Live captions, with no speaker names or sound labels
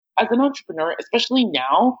as an entrepreneur, especially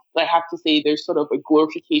now, I have to say there's sort of a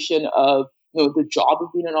glorification of the job of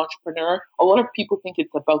being an entrepreneur. A lot of people think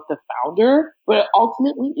it's about the founder, but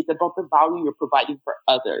ultimately it's about the value you're providing for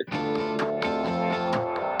others.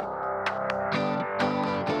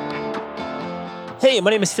 Hey,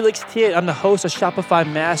 my name is Felix Tiet. I'm the host of Shopify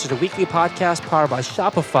Masters, a weekly podcast powered by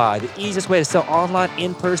Shopify, the easiest way to sell online,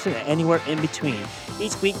 in person, and anywhere in between.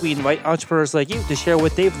 Each week, we invite entrepreneurs like you to share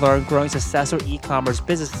what they've learned growing successful e-commerce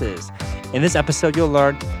businesses. In this episode, you'll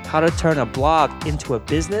learn how to turn a blog into a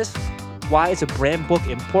business, why is a brand book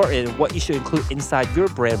important and what you should include inside your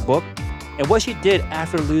brand book, and what she did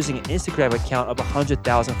after losing an Instagram account of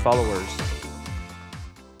 100,000 followers.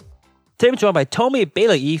 Today I'm joined by Tomi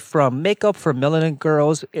Belayi from Makeup for Melanin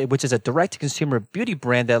Girls, which is a direct-to-consumer beauty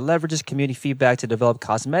brand that leverages community feedback to develop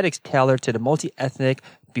cosmetics tailored to the multi-ethnic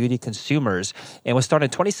beauty consumers, and was started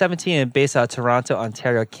in 2017 and based out of Toronto,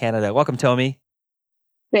 Ontario, Canada. Welcome, Tomi.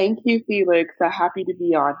 Thank you, Felix. Happy to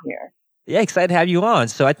be on here. Yeah, excited to have you on.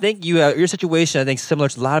 So I think your situation, I think, similar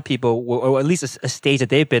to a lot of people, or at least a stage that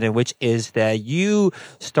they've been in, which is that you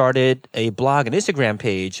started a blog and Instagram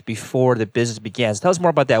page before the business began. So tell us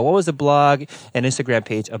more about that. What was the blog and Instagram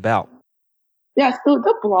page about? Yeah, so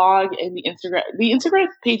the blog and the Instagram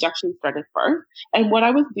page actually started first. And what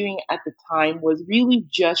I was doing at the time was really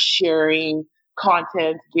just sharing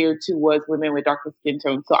content geared towards women with darker skin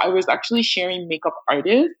tones. So I was actually sharing makeup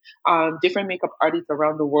artists, different makeup artists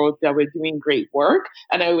around the world that were doing great work.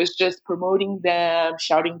 And I was just promoting them,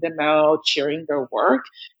 shouting them out, sharing their work.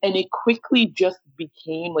 And it quickly just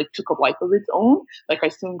became took a life of its own. I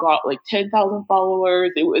soon got 10,000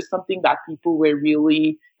 followers. It was something that people were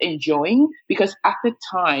really enjoying because at the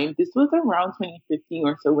time, this was around 2015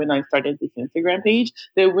 or so when I started this Instagram page,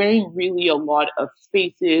 there weren't really a lot of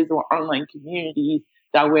spaces or online communities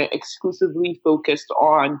that were exclusively focused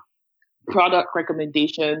on product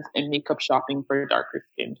recommendations and makeup shopping for darker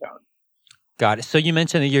skin tones. Got it. So you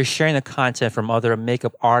mentioned that you're sharing the content from other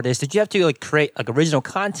makeup artists. Did you have to create original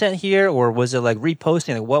content here, or was it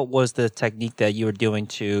reposting? What was the technique that you were doing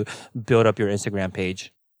to build up your Instagram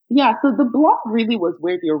page? Yeah, so the blog really was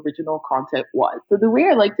where the original content was. So the way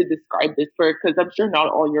I like to describe this, because I'm sure not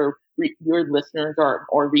all your listeners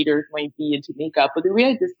or readers might be into makeup, but the way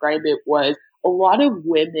I describe it was a lot of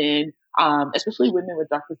women, especially women with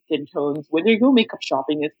darker skin tones, when they go makeup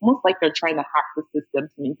shopping, it's almost like they're trying to hack the system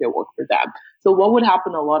to make it work for them. So what would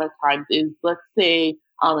happen a lot of times is, let's say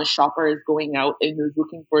a shopper is going out and is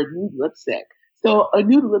looking for a nude lipstick. So a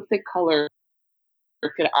nude lipstick color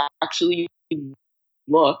could actually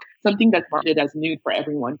something that's marketed as nude for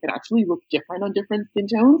everyone can actually look different on different skin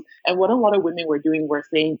tones. And what a lot of women were doing were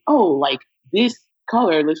saying, this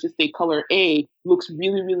color, let's just say color A, looks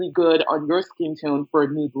really, really good on your skin tone for a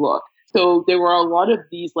nude look. So there were a lot of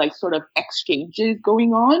these sort of exchanges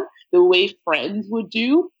going on the way friends would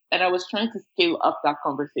do. And I was trying to scale up that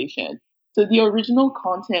conversation. So the original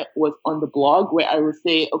content was on the blog where I would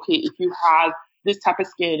say, okay, if you have this type of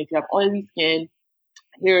skin, if you have oily skin,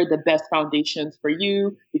 here are the best foundations for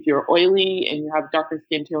you. If you're oily and you have darker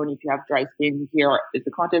skin tone, if you have dry skin, here is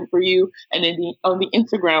the content for you. And then on the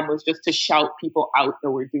Instagram was just to shout people out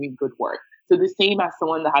that we're doing good work. So the same as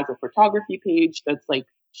someone that has a photography page that's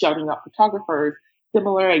shouting out photographers,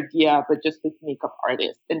 similar idea, but just with makeup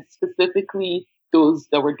artists and specifically those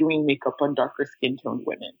that were doing makeup on darker skin toned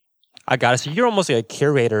women. I got it. So you're almost like a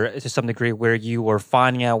curator to some degree where you were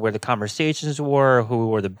finding out where the conversations were, who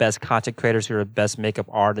were the best content creators, who were the best makeup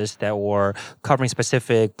artists that were covering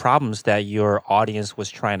specific problems that your audience was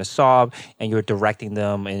trying to solve, and you were directing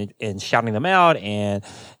them and shouting them out and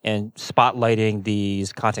spotlighting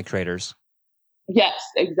these content creators. Yes,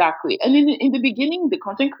 exactly. And in the beginning, the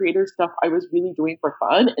content creator stuff I was really doing for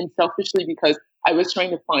fun and selfishly because I was trying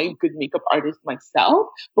to find good makeup artists myself.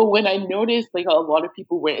 But when I noticed a lot of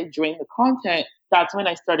people were enjoying the content, that's when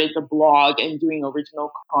I started the blog and doing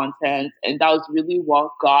original content. And that was really what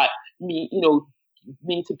got me,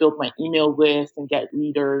 me to build my email list and get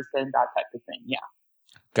readers and that type of thing. Yeah.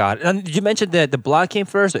 Got it. And did you mention that the blog came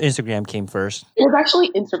first or Instagram came first? It was actually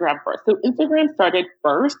Instagram first. So Instagram started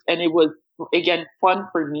first and it was, again, fun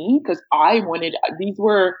for me because these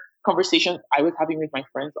were conversations I was having with my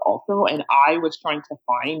friends also. And I was trying to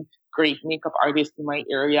find great makeup artists in my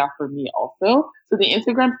area for me also. So the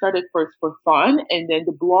Instagram started first for fun. And then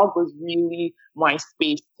the blog was really my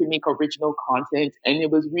space to make original content. And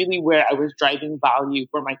it was really where I was driving value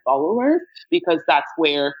for my followers because that's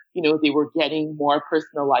where, they were getting more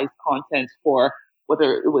personalized content for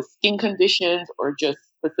whether it was skin conditions or just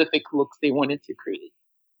specific looks they wanted to create.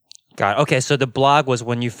 Got it. Okay, so the blog was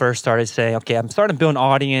when you first started saying, okay, I'm starting to build an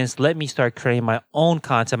audience. Let me start creating my own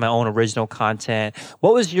content, my own original content.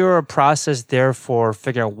 What was your process there for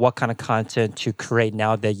figuring out what kind of content to create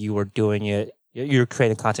now that you were doing it? You're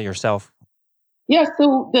creating content yourself. Yeah,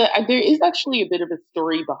 so there is actually a bit of a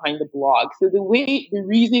story behind the blog. So the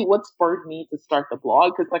reason what spurred me to start the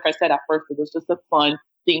blog, because like I said at first, it was just a fun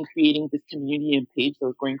thing creating this community and page that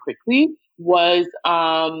was growing quickly. Was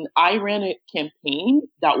I ran a campaign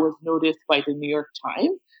that was noticed by the New York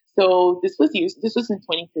Times. So this was in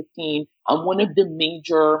 2015. One of the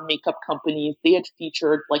major makeup companies, they had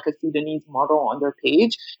featured like a Sudanese model on their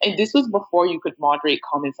page, and this was before you could moderate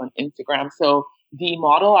comments on Instagram. So the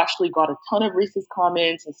model actually got a ton of racist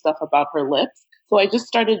comments and stuff about her lips. So I just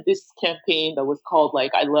started this campaign that was called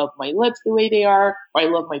like I love my lips the way they are, or I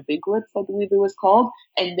love my big lips, I believe it was called.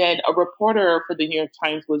 And then a reporter for the New York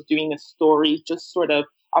Times was doing a story just sort of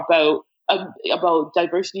about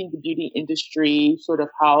diversity in the beauty industry, sort of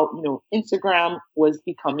how, Instagram was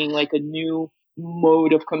becoming like a new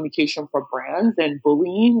mode of communication for brands and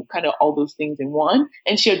bullying, kind of all those things in one.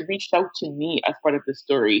 And she had reached out to me as part of the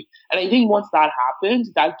story. And I think once that happened,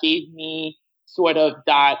 that gave me sort of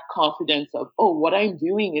that confidence of, oh, what I'm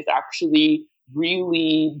doing is actually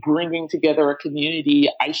really bringing together a community.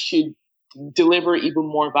 I should deliver even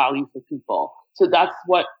more value for people. So that's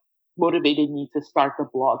what motivated me to start the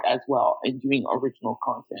blog as well and doing original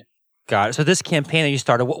content. Got it. So this campaign that you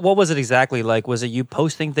started, what was it exactly like? Was it you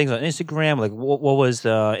posting things on Instagram? Like what was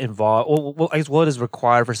involved? I guess what is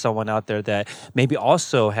required for someone out there that maybe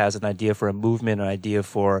also has an idea for a movement, an idea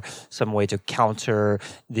for some way to counter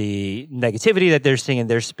the negativity that they're seeing in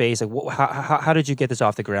their space? Like how did you get this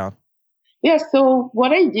off the ground? Yeah, so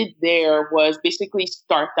what I did there was basically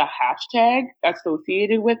start the hashtag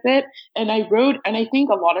associated with it. And I wrote, and I think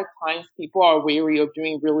a lot of times people are wary of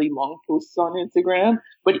doing really long posts on Instagram.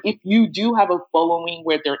 But if you do have a following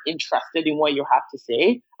where they're interested in what you have to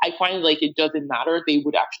say, I find like it doesn't matter. They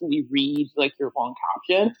would actually read like your long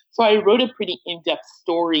caption. So I wrote a pretty in-depth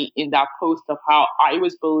story in that post of how I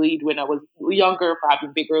was bullied when I was younger for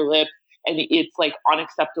having bigger lips. And it's like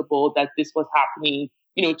unacceptable that this was happening,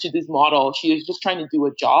 to this model. She was just trying to do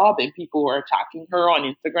a job and people were attacking her on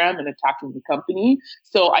Instagram and attacking the company.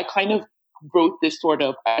 So I kind of wrote this sort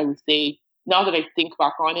of, I would say, now that I think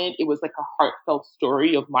back on it, it was like a heartfelt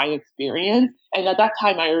story of my experience. And at that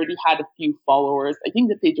time, I already had a few followers. I think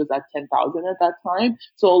the page was at 10,000 at that time.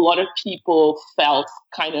 So a lot of people felt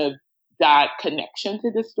kind of that connection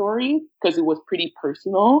to the story because it was pretty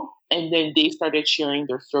personal. And then they started sharing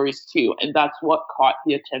their stories too. And that's what caught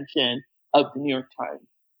the attention of the New York Times.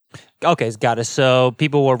 Okay, got it. So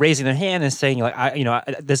people were raising their hand and saying,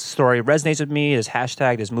 like, this story resonates with me. This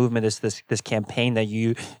hashtag, this movement, this campaign that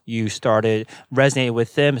you started resonated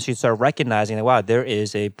with them. So you start recognizing that wow, there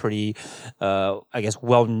is a pretty, I guess,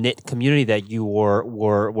 well knit community that you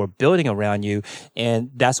were building around you, and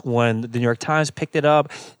that's when the New York Times picked it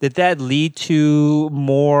up. Did that lead to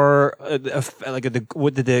more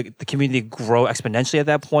did the community grow exponentially at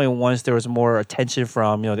that point once there was more attention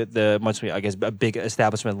from the much, I guess, a big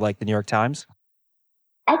establishment like the New York Times?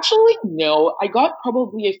 Actually, no. I got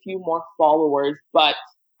probably a few more followers, but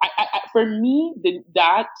for me,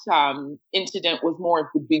 that incident was more of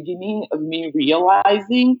the beginning of me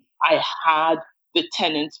realizing I had the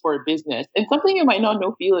tenants for a business. And something you might not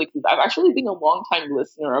know, Felix, is I've actually been a long-time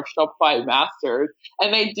listener of Shopify Masters,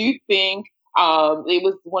 and I do think it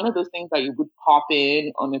was one of those things that you would pop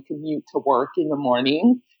in on a commute to work in the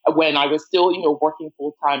morning when I was still, working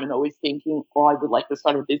full time and always thinking, oh, I would like to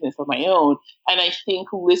start a business of my own. And I think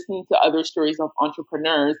listening to other stories of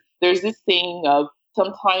entrepreneurs, there's this saying of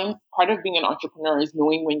sometimes part of being an entrepreneur is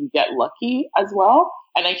knowing when you get lucky as well.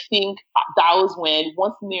 And I think that was when,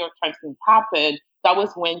 once the New York Times thing happened, that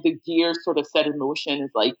was when the gears sort of set in motion.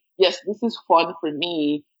 It's like, yes, this is fun for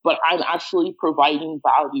me, but I'm actually providing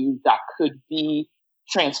value that could be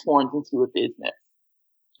transformed into a business.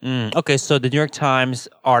 Okay, so the New York Times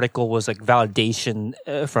article was like validation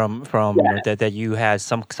from that you had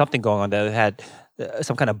something going on, that had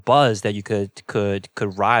some kind of buzz that you could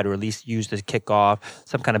ride, or at least use to kick off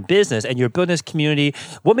some kind of business, and you're building this community.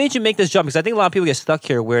 What made you make this jump? Because I think a lot of people get stuck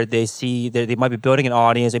here where they see that they might be building an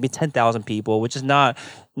audience, maybe 10,000 people, which is not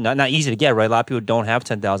easy to get, right? A lot of people don't have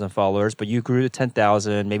 10,000 followers, but you grew to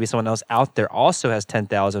 10,000. Maybe someone else out there also has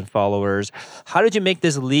 10,000 followers. How did you make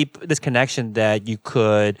this leap, this connection that you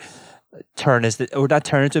could not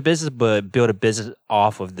turn into a business, but build a business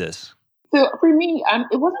off of this? So for me,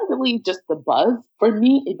 it wasn't really just the buzz. For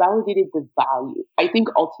me, it validated the value. I think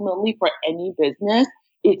ultimately for any business,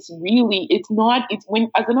 it's when,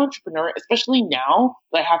 as an entrepreneur, especially now,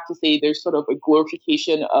 I have to say there's sort of a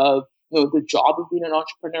glorification of, the job of being an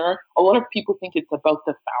entrepreneur. A lot of people think it's about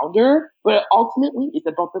the founder, but ultimately it's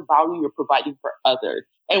about the value you're providing for others.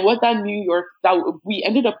 And what that New York, that we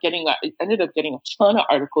ended up getting a ton of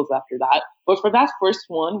articles after that. But for that first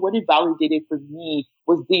one, what it validated for me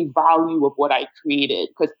was the value of what I created,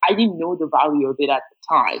 because I didn't know the value of it at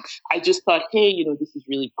the time. I just thought, hey, this is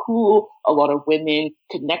really cool. A lot of women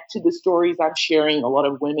connect to the stories I'm sharing. A lot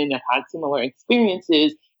of women have had similar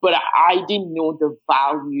experiences, but I didn't know the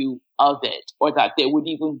value of it, or that there would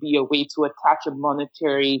even be a way to attach a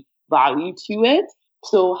monetary value to it.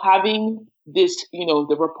 So having this,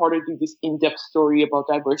 the reporter do this in-depth story about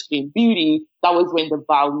diversity and beauty, that was when the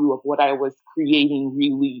value of what I was creating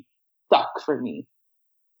really stuck for me.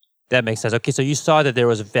 That makes sense. Okay, so you saw that there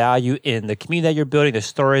was value in the community that you're building, the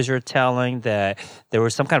stories you're telling, that there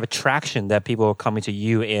was some kind of attraction that people were coming to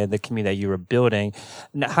you and the community that you were building.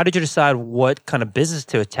 Now, how did you decide what kind of business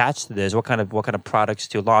to attach to this? What kind of products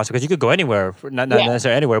to launch? Because you could go anywhere, not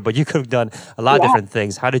necessarily anywhere, but you could have done a lot of different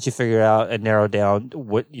things. How did you figure out and narrow down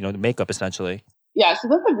what, the makeup essentially? Yeah, so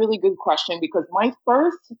that's a really good question, because my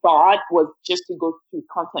first thought was just to go to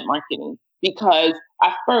content marketing. Because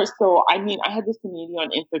at first, I had this community on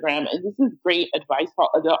Instagram, and this is great advice for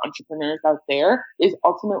other entrepreneurs out there, is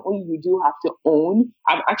ultimately you do have to own.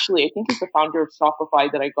 I think it's the founder of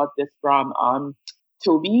Shopify that I got this from,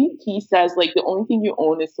 Toby. He says, like, the only thing you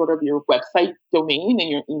own is sort of your website domain and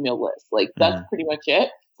your email list. Like, that's pretty much it.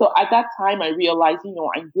 So at that time, I realized,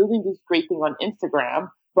 I'm building this great thing on Instagram,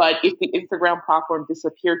 but if the Instagram platform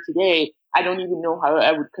disappeared today, I don't even know how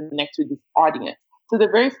I would connect to this audience. So the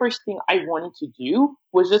very first thing I wanted to do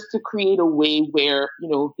was just to create a way where,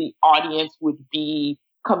 the audience would be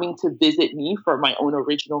coming to visit me for my own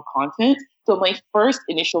original content. So my first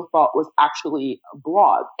initial thought was actually a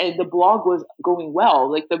blog, and the blog was going well.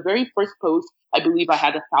 Like, the very first post, I believe I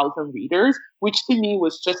had 1,000 readers, which to me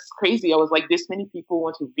was just crazy. I was like, this many people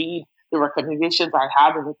want to read the recommendations I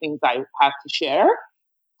have and the things I have to share.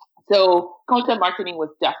 So content marketing was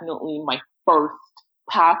definitely my first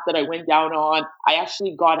path that I went down on. I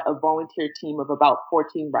actually got a volunteer team of about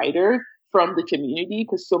 14 writers from the community,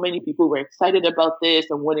 because so many people were excited about this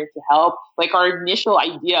and wanted to help. Like, our initial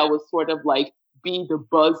idea was sort of like be the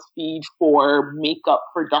BuzzFeed for makeup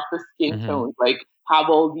for darker skin tones, like have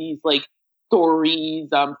all these like stories,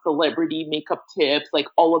 celebrity makeup tips, like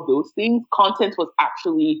all of those things. Content was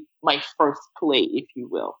actually my first play, if you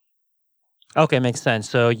will. Okay, makes sense.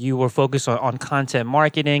 So you were focused on content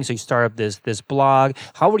marketing. So you started this blog.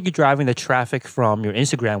 How were you driving the traffic from your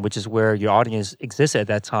Instagram, which is where your audience existed at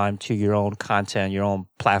that time, to your own content, your own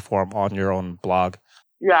platform on your own blog?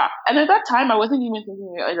 Yeah. And at that time, I wasn't even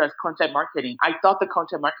thinking of it as content marketing. I thought the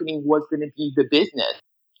content marketing was going to be the business.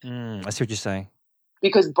 I see what you're saying.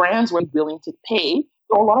 Because brands were willing to pay.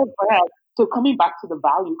 So a lot of brands, so coming back to the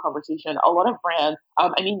value conversation, a lot of brands,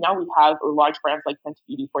 now we have large brands like Fenty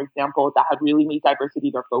Beauty, for example, that have really made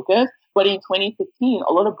diversity their focus. But in 2015,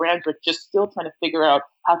 a lot of brands were just still trying to figure out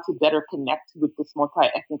how to better connect with this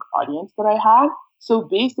multi-ethnic audience that I have. So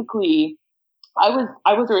basically, I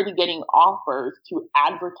was already getting offers to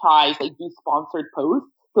advertise, like do sponsored posts.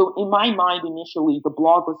 So in my mind, initially, the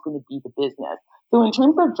blog was going to be the business. So in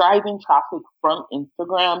terms of driving traffic from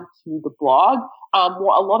Instagram to the blog, a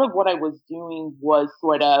lot of what I was doing was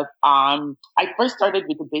sort of, I first started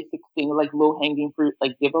with the basic thing, like low hanging fruit,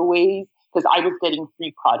 like giveaways, because I was getting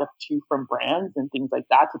free product too from brands and things like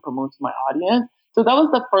that to promote to my audience. So that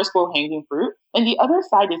was the first low hanging fruit. And the other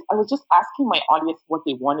side is I was just asking my audience what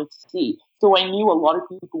they wanted to see. So I knew a lot of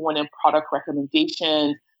people wanted product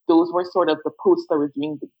recommendations. Those were sort of the posts that were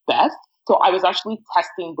doing the best. So I was actually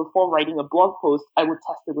testing before writing a blog post. I would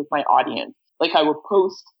test it with my audience. Like, I would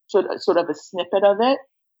post sort of a snippet of it.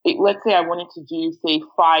 Let's say I wanted to do, say,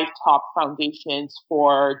 5 top foundations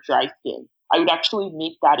for dry skin. I would actually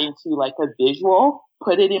make that into like a visual,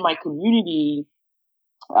 put it in my community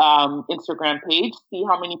Instagram page, see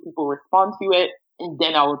how many people respond to it, and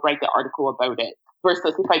then I would write the article about it.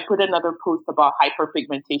 Versus if I put another post about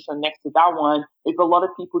hyperpigmentation next to that one, if a lot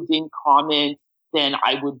of people didn't comment, then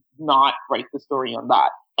I would not write the story on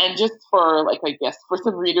that. And just for, like, I guess, for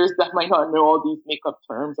some readers that might not know all these makeup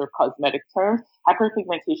terms or cosmetic terms,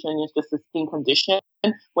 hyperpigmentation is just a skin condition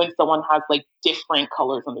when someone has, like, different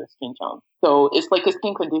colors on their skin tone. So it's like a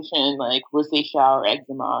skin condition like rosacea or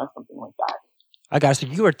eczema or something like that. I got it. So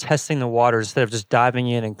you were testing the waters instead of just diving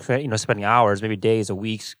in and spending hours, maybe days or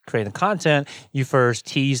weeks creating the content. You first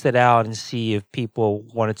teased it out and see if people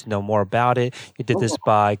wanted to know more about it. You did this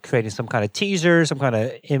by creating some kind of teaser, some kind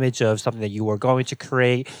of image of something that you were going to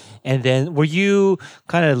create. And then were you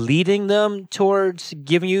kind of leading them towards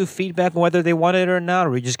giving you feedback on whether they wanted it or not?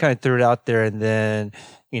 Or you just kind of threw it out there and then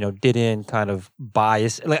didn't kind of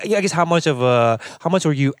bias. Like, I guess how much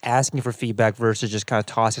were you asking for feedback versus just kind of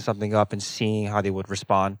tossing something up and seeing how they would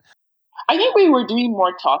respond? I think we were doing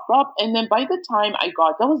more toss up. And then by the time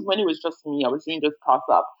that was when it was just me. I was doing just toss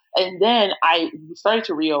up. And then I started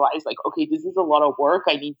to realize, like, okay, this is a lot of work.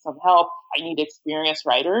 I need some help. I need experienced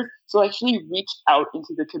writers. So I actually reached out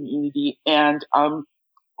into the community and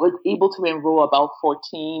was able to enroll about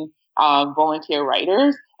 14 volunteer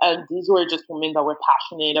writers. And these were just women that were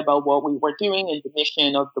passionate about what we were doing and the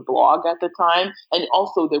mission of the blog at the time. And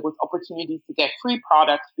also there was opportunities to get free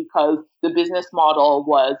products because the business model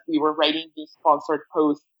was we were writing these sponsored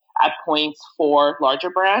posts at points for larger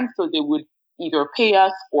brands. So they would either pay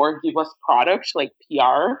us or give us products like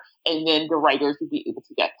PR, and then the writers would be able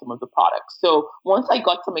to get some of the products. So once I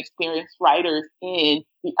got some experienced writers in,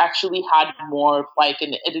 we actually had more of like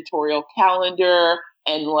an editorial calendar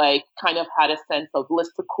and like kind of had a sense of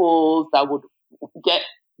listicles that would get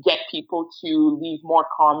people to leave more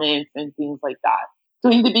comments and things like that. So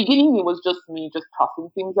in the beginning, it was just me just tossing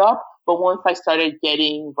things up. But once I started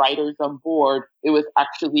getting writers on board, it was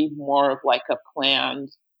actually more of like a planned,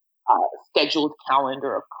 scheduled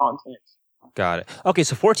calendar of content. Got it. Okay,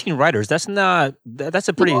 so 14 writers. That's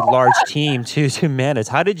a pretty large team to manage.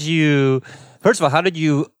 How did you? First of all, how did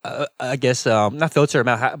you? I guess not filter them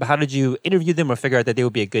out, but how did you interview them or figure out that they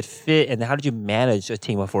would be a good fit? And how did you manage a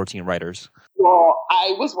team of 14 writers? Well,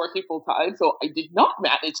 I was working full time, so I did not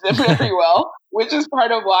manage them very well, which is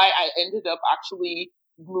part of why I ended up actually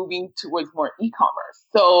moving towards more e-commerce.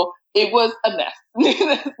 So it was a mess.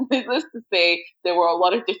 Needless to say, there were a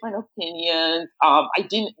lot of different opinions.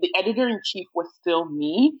 The editor-in-chief was still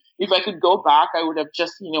me. If I could go back, I would have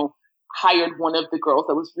just, hired one of the girls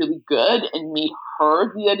that was really good and made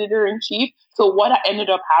her the editor-in-chief. So what ended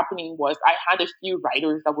up happening was I had a few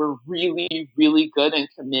writers that were really, really good and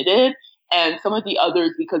committed. And some of the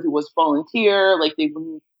others, because it was volunteer, like they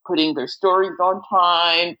weren't putting their stories on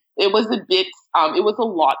time. It was it was a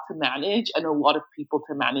lot to manage and a lot of people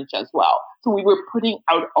to manage as well. So we were putting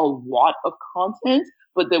out a lot of content,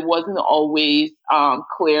 but there wasn't always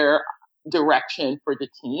clear direction for the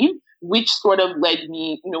team, which sort of led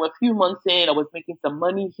me, a few months in, I was making some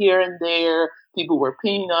money here and there. People were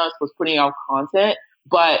paying us, was putting out content.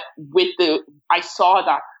 But I saw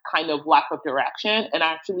that kind of lack of direction, and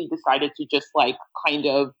I actually decided to just like kind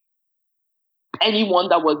of anyone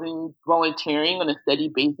that wasn't volunteering on a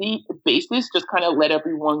steady basis, just kind of let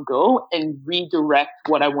everyone go and redirect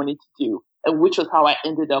what I wanted to do. And which was how I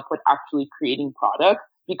ended up with actually creating products,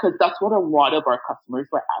 because that's what a lot of our customers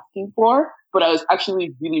were asking for. But I was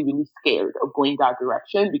actually really, really scared of going that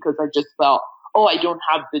direction because I just felt, oh, I don't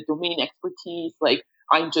have the domain expertise. Like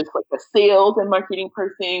I'm just like a sales and marketing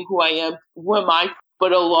person. Who am I?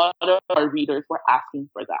 But a lot of our readers were asking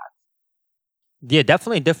for that. Yeah,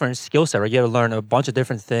 definitely a different skill set, right? You had to learn a bunch of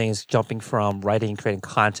different things, jumping from writing, creating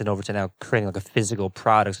content over to now creating like a physical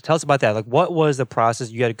product. So tell us about that. Like, what was the process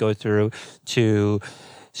you had to go through to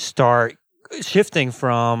start shifting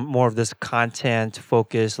from more of this content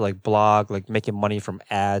focus, like blog, like making money from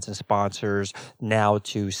ads and sponsors, now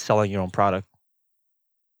to selling your own product?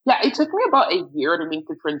 Yeah, it took me about a year to make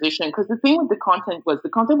the transition because the thing with the content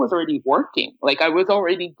was already working. Like I was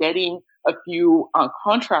already getting a few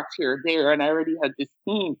contracts here or there, and I already had this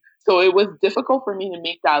team. So it was difficult for me to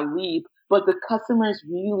make that leap. But the customers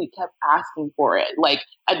really kept asking for it. Like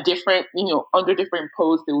at different, under different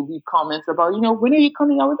posts, they would leave comments about, when are you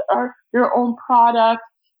coming out with your own product?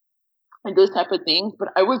 And those type of things. But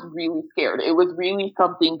I was really scared. It was really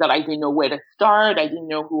something that I didn't know where to start. I didn't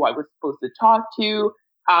know who I was supposed to talk to.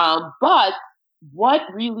 But what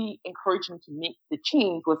really encouraged me to make the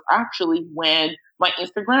change was actually when my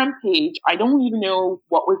Instagram page, I don't even know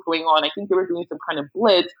what was going on. I think they were doing some kind of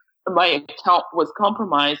blitz. My account was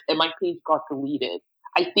compromised and my page got deleted.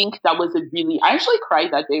 I think that was I actually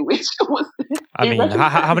cried that day, which was. I mean,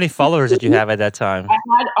 how many followers did you have at that time? I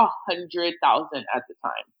had 100,000 at the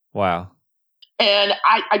time. Wow. And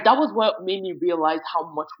I that was what made me realize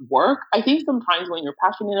how much work. I think sometimes when you're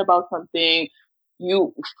passionate about something,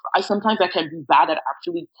 I can be bad at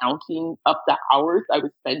actually counting up the hours I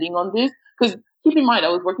was spending on this. Because keep in mind, I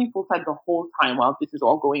was working full time the whole time while this is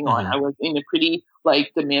all going on. I was in a pretty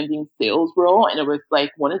demanding sales role, and it was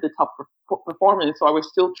like one of the top performers. So I was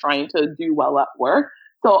still trying to do well at work.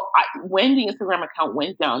 So when the Instagram account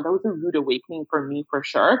went down, that was a rude awakening for me for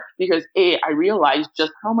sure, because I realized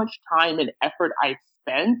just how much time and effort I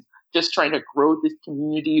spent just trying to grow this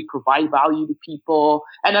community, provide value to people.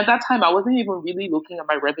 And at that time, I wasn't even really looking at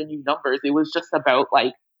my revenue numbers. It was just about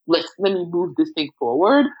like, let me move this thing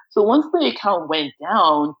forward. So once the account went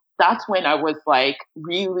down, that's when I was like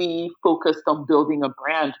really focused on building a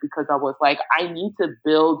brand, because I was like, I need to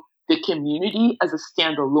build the community as a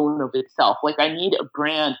standalone of itself. Like I need a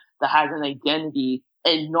brand that has an identity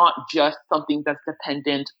and not just something that's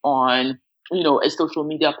dependent on, a social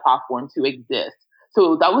media platform to exist.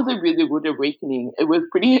 So that was a really good awakening. It was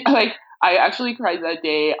pretty like I actually cried that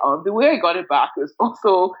day. The way I got it back was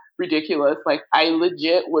also ridiculous. Like I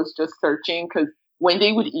legit was just searching, because when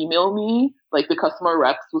they would email me, like the customer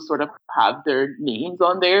reps would sort of have their names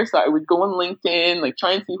on there. So I would go on LinkedIn, like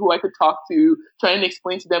try and see who I could talk to, try and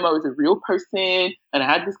explain to them I was a real person and I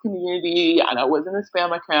had this community and I wasn't a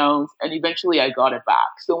spam account. And eventually I got it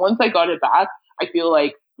back. So once I got it back, I feel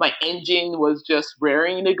like my engine was just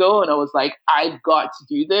raring to go. And I was like, I've got to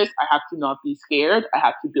do this. I have to not be scared. I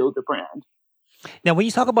have to build a brand. Now, when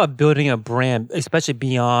you talk about building a brand, especially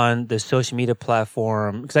beyond the social media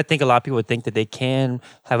platform, because I think a lot of people think that they can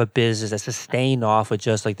have a business that's sustained off of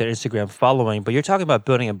just like their Instagram following, but you're talking about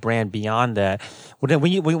building a brand beyond that.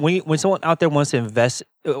 When someone out there wants to invest,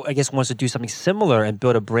 I guess wants to do something similar and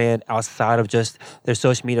build a brand outside of just their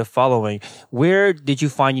social media following, where did you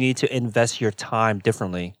find you need to invest your time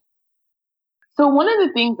differently? So one of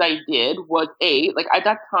the things I did was like at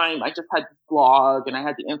that time I just had this blog and I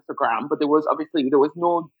had the Instagram, but there was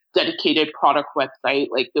no dedicated product website.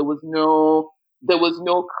 Like there was no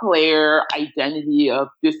clear identity of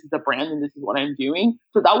this is the brand and this is what I'm doing.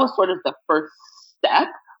 So that was sort of the first step,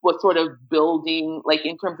 was sort of building, like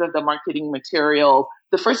in terms of the marketing material.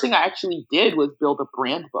 The first thing I actually did was build a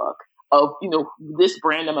brand book of, this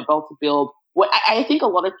brand I'm about to build. What I think a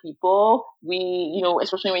lot of people,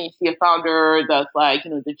 especially when you see a founder that's like,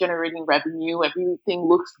 they're generating revenue, everything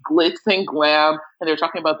looks glitz and glam, and they're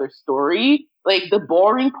talking about their story. Like the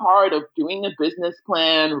boring part of doing a business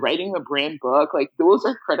plan, writing a brand book, like those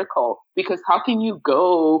are critical, because how can you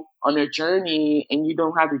go on a journey and you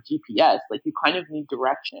don't have a GPS? Like you kind of need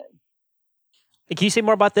direction. Can you say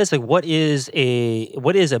more about this? Like what is a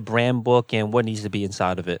brand book and what needs to be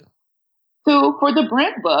inside of it? So for the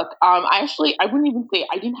brand book, I wouldn't even say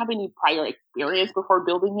I didn't have any prior experience before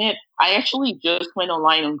building it. I actually just went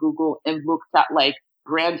online on Google and looked at like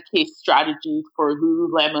brand case strategies for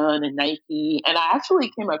Lululemon and Nike. And I actually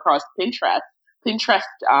came across Pinterest.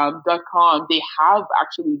 Pinterest.com, they have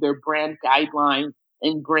actually their brand guidelines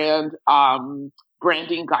and branding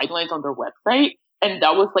guidelines on their website. And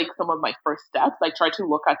that was like some of my first steps. I tried to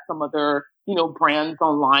look at some other, brands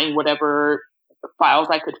online, whatever files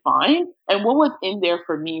I could find. And what was in there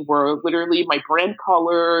for me were literally my brand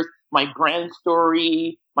colors, my brand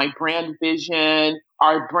story, my brand vision,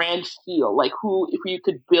 our brand feel, like if you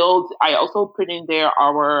could build. I also put in there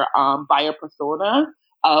our buyer persona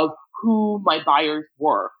of who my buyers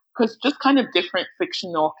were, because just kind of different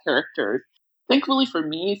fictional characters. Thankfully for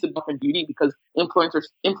me, it's about beauty, because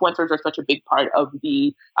influencers are such a big part of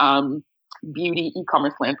the beauty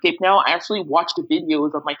e-commerce landscape now. I actually watched the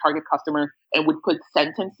videos of my target customers and would put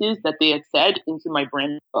sentences that they had said into my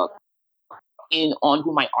brand book on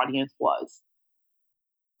who my audience was.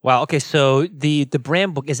 Wow. Okay. So the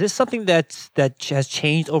brand book, is this something that has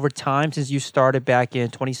changed over time since you started back in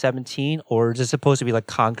 2017, or is it supposed to be like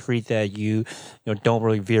concrete that you don't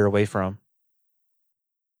really veer away from?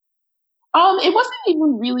 It wasn't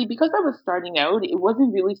even really, because I was starting out, it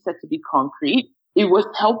wasn't really set to be concrete. It was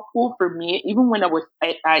helpful for me, even when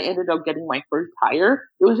I ended up getting my first hire,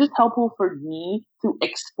 it was just helpful for me to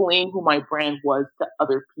explain who my brand was to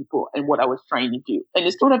other people and what I was trying to do. And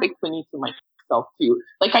it's sort of explaining to myself too.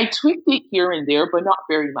 Like I tweaked it here and there, but not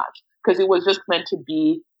very much, because it was just meant to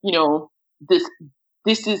be,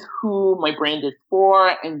 this is who my brand is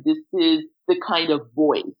for, and this is the kind of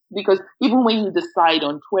voice. Because even when you decide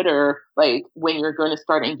on Twitter, like when you're going to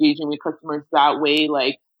start engaging with customers that way,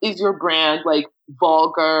 like, is your brand like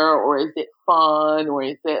vulgar, or is it fun, or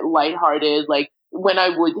is it lighthearted? Like when I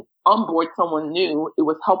would onboard someone new, it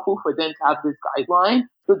was helpful for them to have this guideline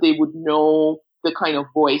so they would know the kind of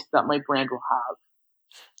voice that my brand will have.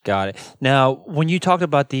 Got it. Now, when you talked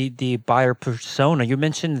about the buyer persona, you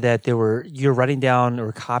mentioned that you're writing down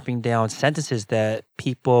or copying down sentences that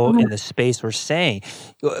people in the space were saying.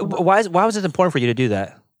 Why was it important for you to do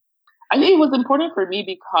that? I think it was important for me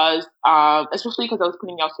because, especially because I was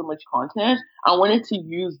putting out so much content, I wanted to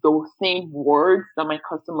use those same words that my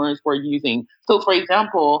customers were using. So, for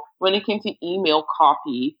example, when it came to email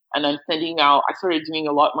copy and I'm sending out, I started doing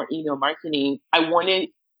a lot more email marketing.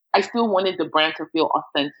 I still wanted the brand to feel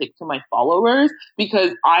authentic to my followers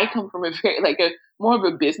because I come from a very, like a more of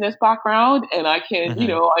a business background and I can, Hmm.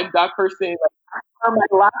 I'm that person, like, I'm my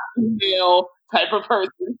last email type of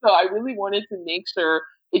person. So I really wanted to make sure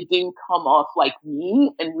it didn't come off like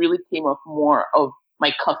me and really came off more of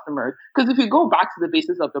my customers. Because if you go back to the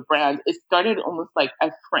basis of the brand, it started almost like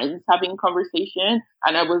as friends having conversation.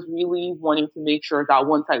 And I was really wanting to make sure that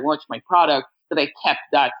once I launched my product, that I kept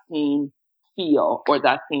that same feel or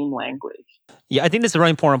that same language. Yeah, I think that's a really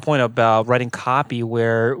important point about writing copy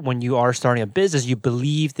where when you are starting a business, you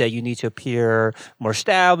believe that you need to appear more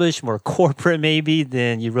established, more corporate maybe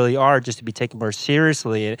than you really are just to be taken more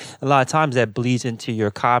seriously. And a lot of times that bleeds into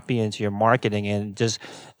your copy, into your marketing, and just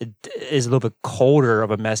it is a little bit colder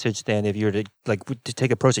of a message than if you were to to take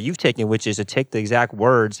the approach that you've taken, which is to take the exact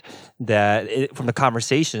words from the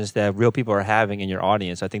conversations that real people are having in your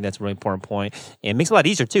audience. I think that's a really important point. And it makes it a lot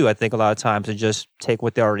easier too, I think, a lot of times to just take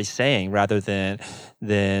what they're already saying rather than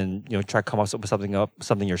try to come up with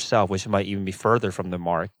something yourself, which might even be further from the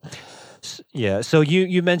mark. Yeah. So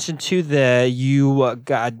you mentioned too that you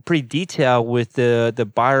got pretty detailed with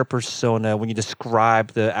the buyer persona when you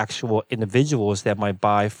describe the actual individuals that might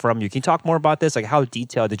buy from you. Can you talk more about this? Like, how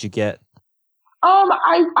detailed did you get?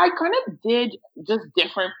 I kind of did just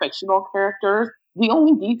different fictional characters. The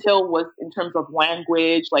only detail was in terms of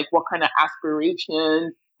language, like what kind of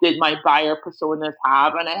aspirations did my buyer personas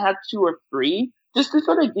have, and I had two or three just to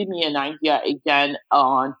sort of give me an idea again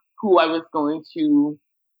on who I was going to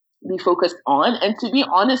be focused on. And to be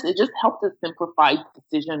honest, it just helped us simplify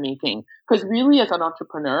decision making. Because really, as an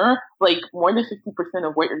entrepreneur, like more than 50%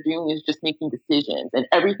 of what you're doing is just making decisions. And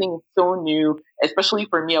everything is so new, especially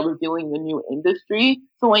for me, I was dealing in a new industry.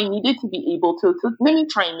 So I needed to be able to, so let me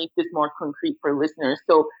try and make this more concrete for listeners.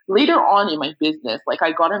 So later on in my business, like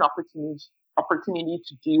I got an opportunity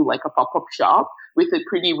to do like a pop-up shop with a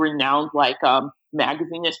pretty renowned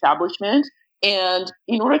magazine establishment. And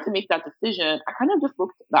in order to make that decision, I kind of just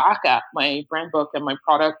looked back at my brand book and my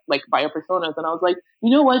product, like buyer personas, and I was like,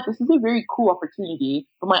 you know what, this is a very cool opportunity,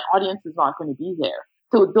 but my audience is not going to be there.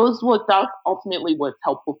 So that's ultimately what's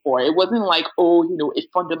helpful for. It wasn't like, oh, it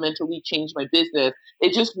fundamentally changed my business.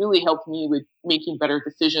 It just really helped me with making better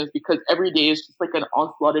decisions because every day is just like an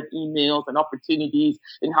onslaught of emails and opportunities.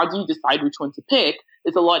 And how do you decide which one to pick?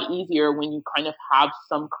 It's a lot easier when you kind of have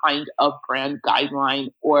some kind of brand guideline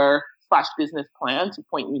or slash business plan to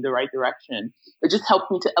point you in the right direction. It just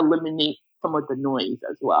helped me to eliminate some of the noise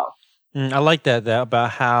as well. I like that about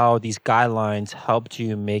how these guidelines helped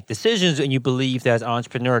you make decisions, and you believe that as an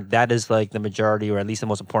entrepreneur, that is like the majority, or at least the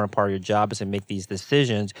most important part of your job, is to make these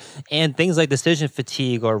decisions. And things like decision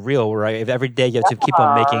fatigue are real, right? If every day you have to keep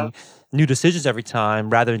on Uh, making new decisions every time,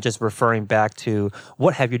 rather than just referring back to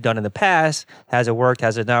what have you done in the past? Has it worked?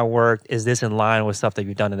 Has it not worked? Is this in line with stuff that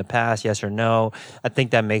you've done in the past? Yes or no? I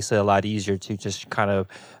think that makes it a lot easier to just kind of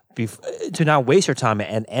to not waste your time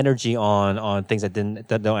and energy on things that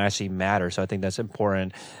don't actually matter. So I think that's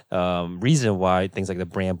important reason why things like the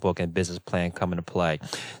brand book and business plan come into play.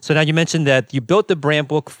 So now you mentioned that you built the brand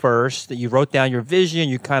book first, that you wrote down your vision,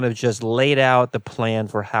 you kind of just laid out the plan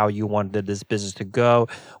for how you wanted this business to go.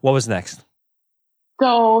 What was next?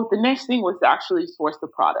 so the next thing was to actually source the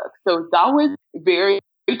product. So that was very,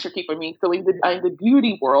 very tricky for me. So in the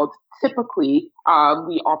beauty world, typically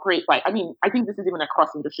we operate by, I mean, I think this is even across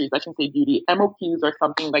industries. I shouldn't say beauty. MOQs are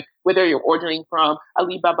something like whether you're ordering from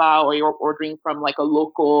Alibaba or you're ordering from like a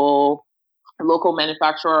local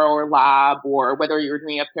manufacturer or lab, or whether you're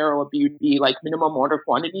doing apparel or beauty, like minimum order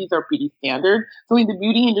quantities are pretty standard. So in the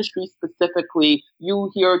beauty industry specifically, you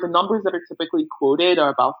hear the numbers that are typically quoted are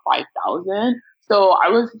about 5,000. So I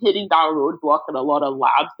was hitting that roadblock at a lot of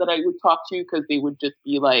labs that I would talk to because they would just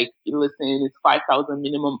be like, listen, it's 5,000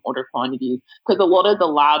 minimum order quantities. Because a lot of the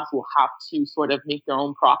labs will have to sort of make their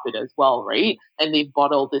own profit as well, right? And they've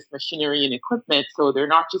bought all this machinery and equipment. So they're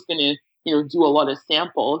not just going to do a lot of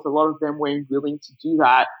samples. A lot of them weren't willing to do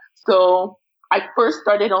that. So I first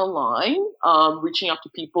started online, reaching out to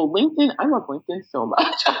people. LinkedIn, I love LinkedIn so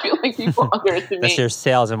much. I feel like people That's underestimate. your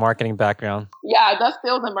sales and marketing background. Yeah, that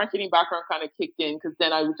sales and marketing background kind of kicked in because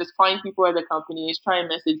then I would just find people at the companies, try and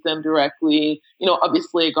message them directly.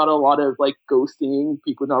 Obviously I got a lot of like ghosting,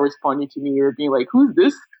 people not responding to me or being like, who's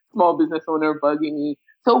this small business owner bugging me?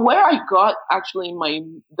 So where I got actually my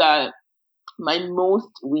most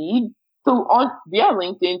leads So on via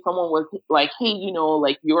LinkedIn, someone was like, "Hey,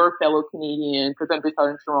 like you're a fellow Canadian because I'm based out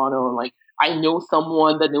in Toronto, and like I know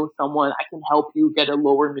someone that knows someone. I can help you get a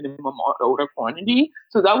lower minimum order quantity."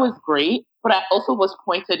 So that was great. But I also was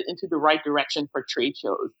pointed into the right direction for trade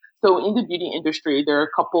shows. So in the beauty industry, there are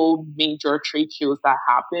a couple major trade shows that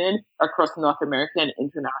happen across North America and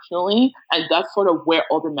internationally, and that's sort of where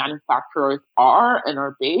all the manufacturers are and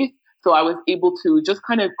are based. So I was able to just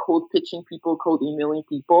kind of cold pitching people, cold emailing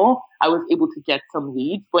people. I was able to get some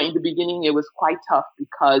leads, but in the beginning it was quite tough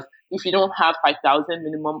because if you don't have 5,000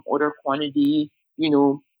 minimum order quantity,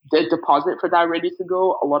 the deposit for that ready to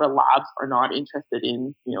go, a lot of labs are not interested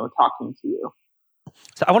in, talking to you.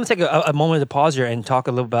 So I want to take a moment to pause here and talk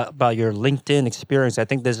a little bit about your LinkedIn experience. I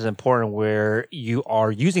think this is important where you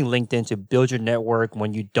are using LinkedIn to build your network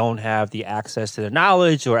when you don't have the access to the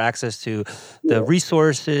knowledge or access to the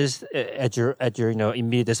resources at your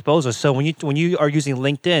immediate disposal. So when you are using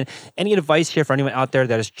LinkedIn, any advice here for anyone out there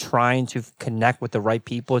that is trying to connect with the right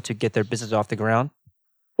people to get their business off the ground?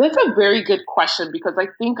 That's a very good question because I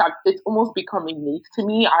think it's almost becoming innate to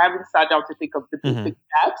me. I haven't sat down to think of the basic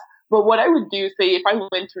steps. But what I would do, say, if I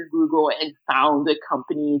went to Google and found a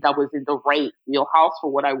company that was in the right wheelhouse for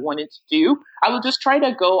what I wanted to do, I would just try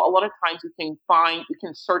to go. A lot of times you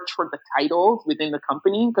can search for the titles within the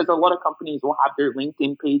company because a lot of companies will have their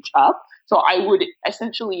LinkedIn page up. So I would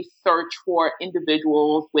essentially search for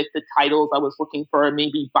individuals with the titles I was looking for,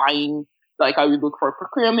 maybe buying. Like I would look for a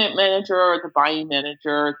procurement manager, the buying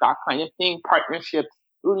manager, that kind of thing, partnerships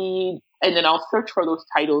lead, and then I'll search for those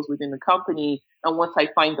titles within the company. And once I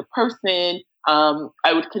find the person,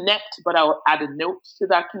 I would connect, but I'll add a note to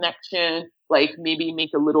that connection, like maybe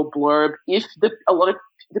make a little blurb.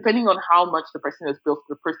 Depending on how much the person has built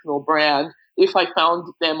their personal brand, if I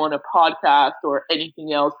found them on a podcast or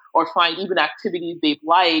anything else, or find even activities they've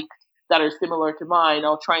liked that are similar to mine,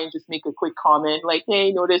 I'll try and just make a quick comment like,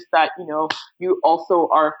 hey, notice that, you also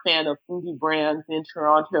are a fan of indie brands in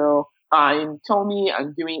Toronto. I'm Tommy,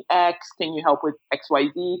 I'm doing X. Can you help with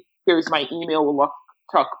XYZ? Here's my email. We'll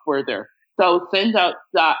talk further. So I'll send out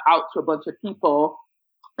to a bunch of people.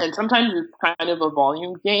 And sometimes it's kind of a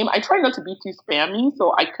volume game. I try not to be too spammy,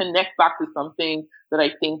 so I connect back to something that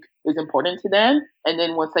I think is important to them. And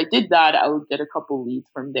then once I did that, I would get a couple leads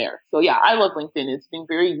from there. So yeah, I love LinkedIn. It's been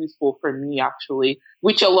very useful for me actually,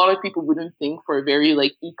 which a lot of people wouldn't think for a very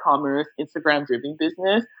like e-commerce, Instagram driven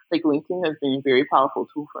business. Like LinkedIn has been a very powerful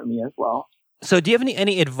tool for me as well. So do you have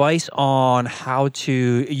any advice on how to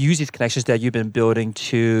use these connections that you've been building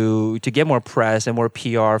to get more press and more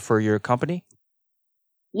PR for your company?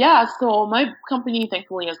 Yeah, so my company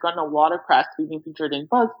thankfully has gotten a lot of press. We've been featured in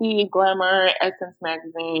BuzzFeed, Glamour, Essence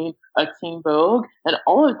Magazine, Teen Vogue, and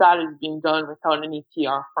all of that is being done without any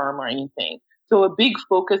PR firm or anything. So a big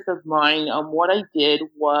focus of mine, what I did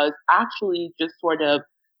was actually just sort of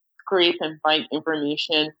scrape and find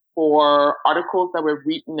information for articles that were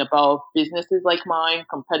written about businesses like mine,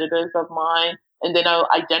 competitors of mine, and then I'll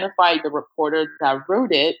identify the reporters that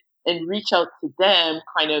wrote it and reach out to them,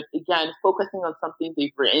 kind of, again, focusing on something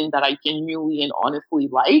they've written that I genuinely and honestly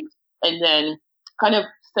liked, and then kind of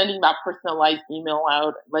sending that personalized email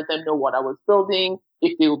out, let them know what I was building,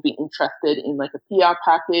 if they would be interested in like a PR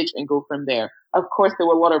package, and go from there. Of course, there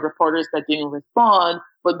were a lot of reporters that didn't respond,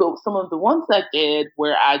 but some of the ones that did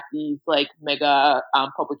were at these like mega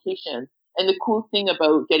publications. And the cool thing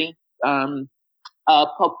about getting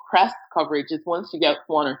press coverage is once you get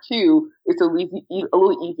one or two, it's a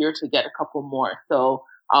little easier to get a couple more. So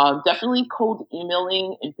definitely cold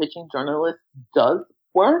emailing and pitching journalists does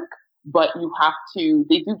work, but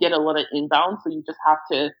they do get a lot of inbound. So you just have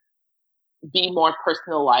to be more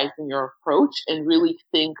personalized in your approach and really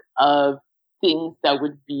think of things that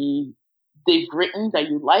they've written that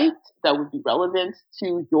you liked, that would be relevant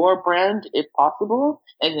to your brand if possible,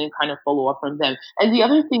 and then kind of follow up from them. And the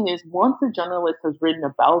other thing is once a journalist has written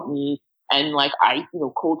about me and like I,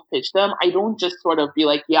 cold pitch them, I don't just sort of be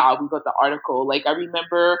like, yeah, we got the article. Like I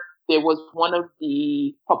remember there was one of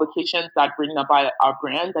the publications that written about our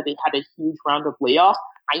brand that they had a huge round of layoffs.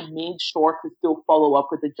 I made sure to still follow up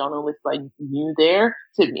with the journalists I knew there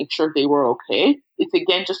to make sure they were okay. It's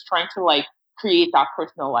again, just trying to like create that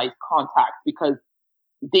personalized contact because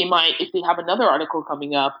they might, if they have another article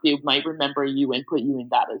coming up, they might remember you and put you in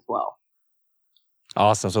that as well.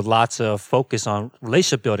 Awesome. So lots of focus on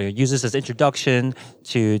relationship building. Use this as introduction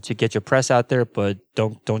to get your press out there, but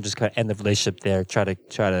don't just kind of end the relationship there. Try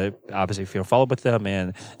to obviously follow up with them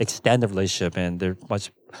and extend the relationship. And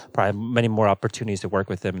there's probably many more opportunities to work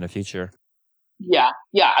with them in the future. Yeah.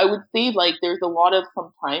 I would say like there's a lot of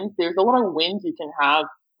wins you can have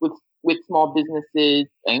with with small businesses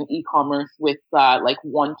and e-commerce with like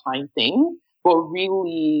one-time things, but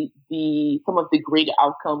really some of the great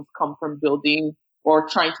outcomes come from building or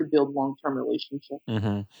trying to build long-term relationships.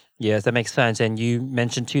 Mm-hmm. Yes, that makes sense. And you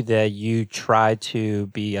mentioned too that you try to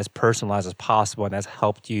be as personalized as possible, and that's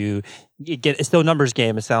helped you get. It's still a numbers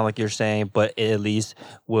game. It sounds like you're saying, but it at least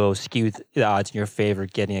will skew the odds in your favor,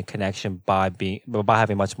 getting a connection by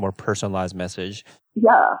having a much more personalized message.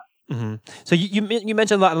 Yeah. Mm-hmm. So you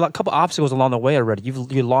mentioned a couple obstacles along the way already.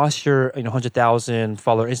 You lost your 100,000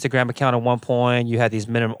 follower Instagram account at one point. You had these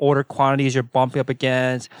minimum order quantities you're bumping up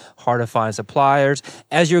against. Hard to find suppliers.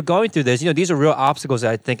 As you're going through this, these are real obstacles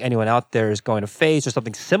that I think anyone out there is going to face, or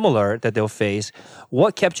something similar that they'll face.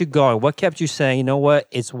 What kept you going? What kept you saying, you know what,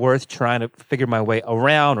 it's worth trying to figure my way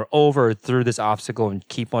around or over or through this obstacle and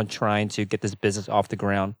keep on trying to get this business off the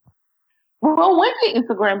ground? Well, when the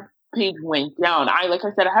Instagram page went down, like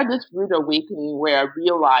I said, I had this rude awakening where I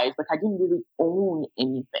realized like I didn't really own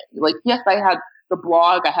anything. Like, yes, I had the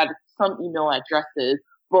blog, I had some email addresses,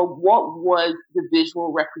 but what was the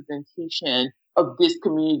visual representation of this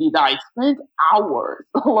community that I spent hours,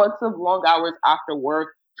 lots of long hours after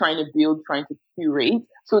work trying to build, trying to curate?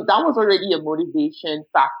 So that was already a motivation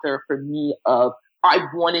factor for me of I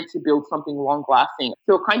wanted to build something long lasting.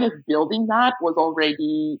 So kind of building that was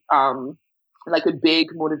already like a big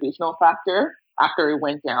motivational factor after it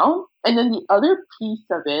went down. And then the other piece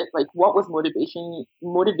of it, like what was motivating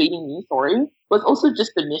me, was also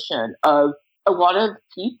just the mission of a lot of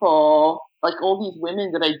people, like all these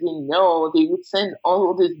women that I didn't know, they would send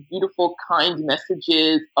all of these beautiful, kind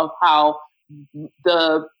messages of how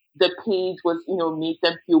the page was, made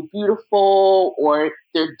them feel beautiful, or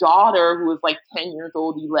their daughter who was like 10 years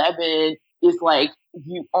old, 11, is like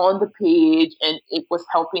you on the page and it was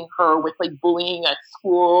helping her with like bullying at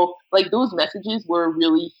school. Like those messages were a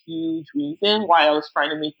really huge reason why I was trying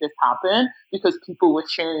to make this happen, because people were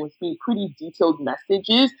sharing with me pretty detailed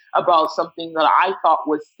messages about something that I thought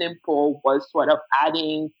was simple, was sort of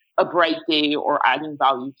adding a bright day or adding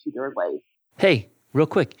value to their life. Hey, real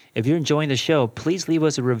quick, if you're enjoying the show, please leave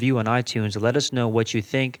us a review on iTunes and let us know what you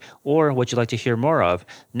think or what you'd like to hear more of.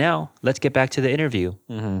 Now, let's get back to the interview.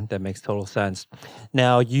 That makes total sense.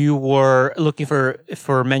 Now, you were looking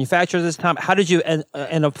for manufacturers this time. How did you end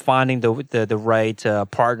up finding the right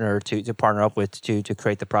partner to partner up with to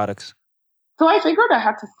create the products? So I figured I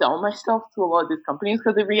had to sell myself to a lot of these companies,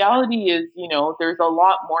 because the reality is, there's a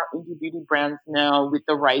lot more indie beauty brands now with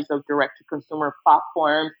the rise of direct-to-consumer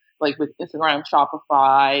platforms, like with Instagram,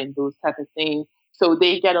 Shopify, and those type of things. So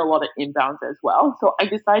they get a lot of inbounds as well. So I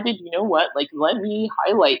decided, you know what, like, let me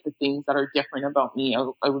highlight the things that are different about me.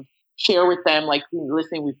 I would share with them, like,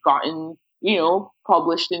 listen, we've gotten,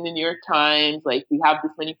 published in the New York Times. Like, we have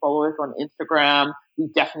this many followers on Instagram. We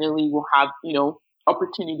definitely will have,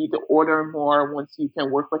 opportunity to order more once you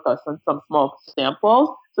can work with us on some small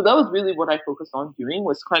samples. So that was really what I focused on doing,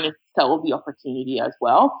 was kind of sell the opportunity as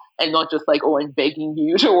well, and not just like, oh, I'm begging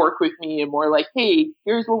you to work with me, and more like, hey,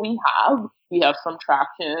 here's what we have. We have some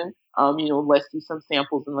traction. Let's do some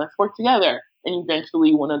samples and let's work together. And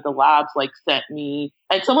eventually one of the labs like sent me,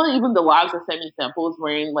 and some of even the labs that sent me samples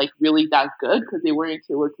weren't like really that good, because they weren't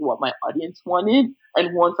tailored to what my audience wanted.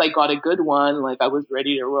 And once I got a good one, like I was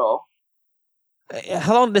ready to roll.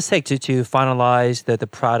 How long did this take to finalize the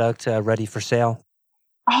product ready for sale?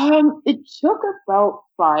 It took about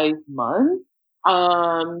 5 months.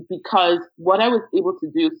 Because what I was able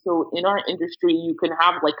to do, so in our industry, you can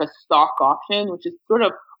have like a stock option, which is sort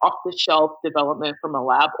of off the shelf development from a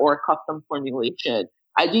lab, or a custom formulation.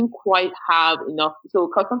 I didn't quite have enough. So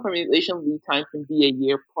custom formulation lead time can be a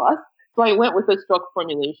year plus. So I went with a stock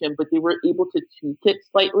formulation, but they were able to tweak it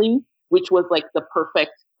slightly, which was like the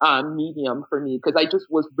perfect medium for me, because I just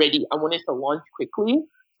was ready. I wanted to launch quickly.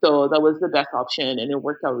 So that was the best option, and it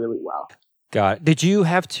worked out really well. Got it. Did you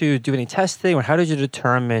have to do any testing, or how did you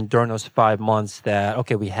determine during those 5 months that,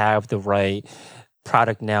 okay, we have the right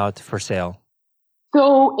product now for sale?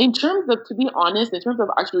 So in terms of, to be honest, in terms of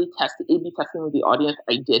actually A/B testing with the audience,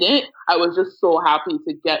 I didn't. I was just so happy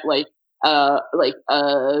to get like a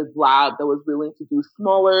lab that was willing to do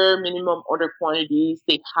smaller minimum order quantities.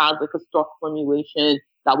 They had like a stock formulation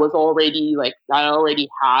that was already like, that already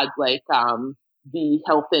had like the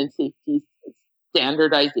health and safety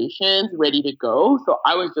standardizations ready to go. So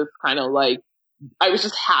I was just kind of like, I was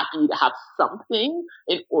just happy to have something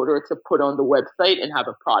in order to put on the website and have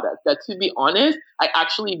a product that, to be honest, I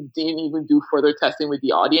actually didn't even do further testing with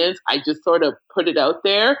the audience. I just sort of put it out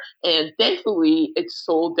there, and thankfully it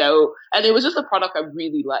sold out, and it was just a product I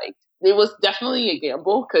really liked. it was definitely a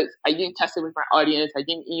gamble because I didn't test it with my audience. I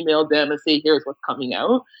didn't email them and say, here's what's coming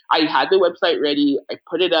out. I had the website ready. I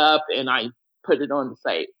put it up and I put it on the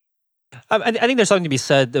site. I think there's something to be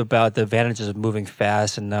said about the advantages of moving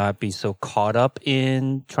fast and not be so caught up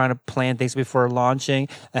in trying to plan things before launching.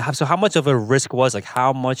 So how much of a risk was, like,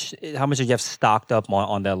 how much did you have stocked up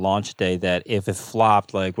on that launch day that if it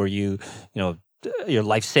flopped, like, were you know, your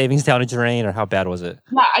life savings down the drain, or how bad was it?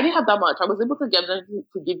 Yeah, I didn't have that much. I was able to get them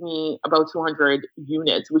to give me about 200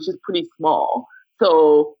 units, which is pretty small.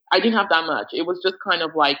 So I didn't have that much. It was just kind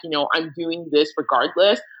of like, I'm doing this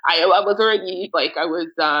regardless. I was already like, I was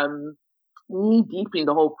knee deep in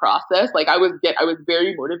the whole process. Like I was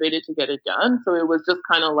very motivated to get it done. So it was just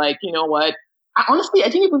kind of like, you know what? Honestly, I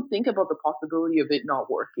didn't even think about the possibility of it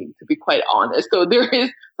not working, to be quite honest. So there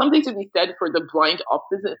is something to be said for the blind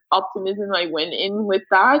optimism I went in with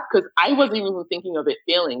that, because I wasn't even thinking of it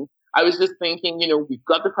failing. I was just thinking, we've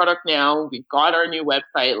got the product now, we've got our new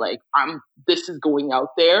website, like this is going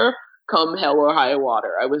out there, come hell or high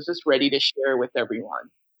water. I was just ready to share with everyone.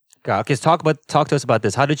 God, okay, talk to us about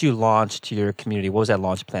this. How did you launch to your community? What was that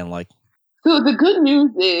launch plan like? So the good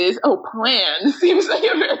news is, plan seems like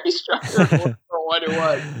a very structured word for what it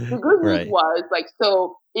was. The good news was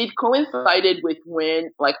so it coincided with when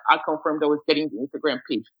I confirmed I was getting the Instagram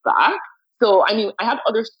page back. So, I mean, I have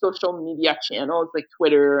other social media channels like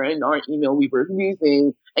Twitter and our email we were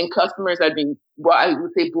using, and customers had been, I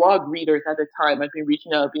would say blog readers at the time, had been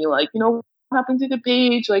reaching out being like, what happened to the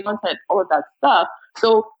page, like content, all of that stuff.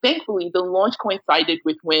 So thankfully, the launch coincided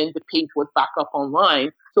with when the page was back up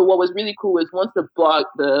online. So what was really cool is once the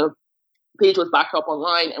page was back up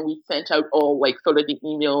online and we sent out all sort of the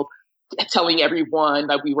emails telling everyone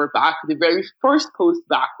that we were back, the very first post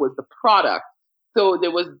back was the product. So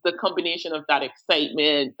there was the combination of that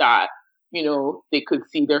excitement that, they could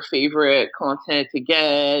see their favorite content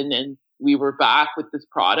again, and we were back with this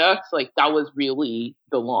product. That was really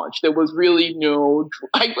the launch. There was really no,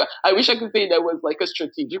 I wish I could say there was a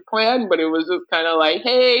strategic plan, but it was just kind of like,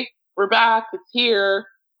 hey, we're back, it's here.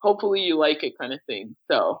 Hopefully you like it kind of thing.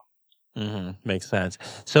 So. Makes sense.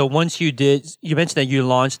 So once you mentioned that you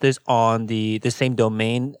launched this on the same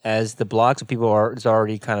domain as the blog, so there's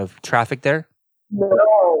already kind of traffic there?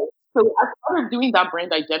 No. So as part of doing that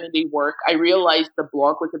brand identity work, I realized the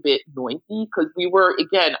blog was a bit noisy because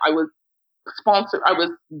I was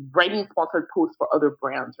writing sponsored posts for other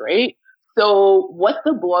brands, right? So what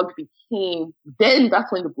the blog became, then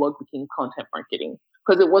that's when the blog became content marketing,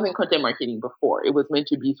 because it wasn't content marketing before. It was meant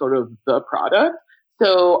to be sort of the product.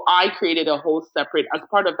 So I created a whole separate, as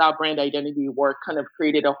part of that brand identity work, kind of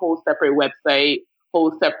created a whole separate website,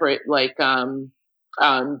 whole separate,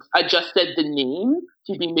 adjusted the name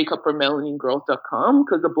to be makeupformelaningirls.com,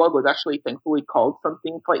 because the blog was actually thankfully called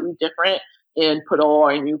something slightly different, and put all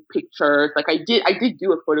our new pictures. I did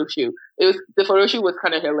do a photo shoot. The photo shoot was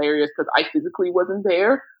kind of hilarious because I physically wasn't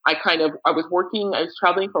there. I was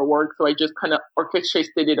traveling for work, so I just kind of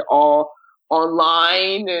orchestrated it all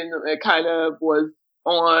online, and it kind of was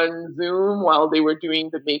on Zoom while they were doing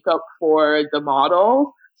the makeup for the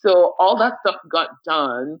models. So all that stuff got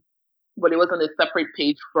done, but it was on a separate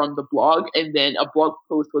page from the blog. And then a blog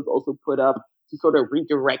post was also put up to sort of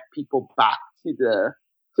redirect people back to the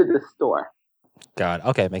store. Got it.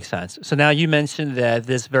 Okay, makes sense. So now you mentioned that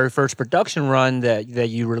this very first production run that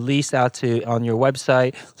you released out on your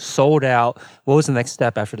website sold out. What was the next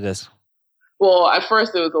step after this? Well, at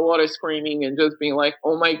first there was a lot of screaming and just being like,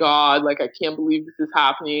 "Oh my God, I can't believe this is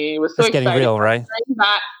happening." It was so exciting. Getting real, right?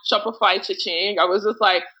 That Shopify cha-ching, I was just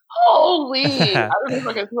like, holy, I don't know if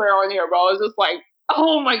I can swear on here, but I was just like,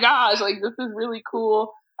 oh my gosh, this is really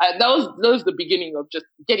cool. That was the beginning of just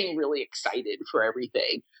getting really excited for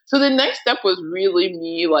everything. So the next step was really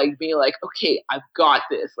me being like, okay, I've got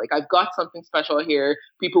this. I've got something special here.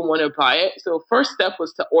 People want to buy it. So first step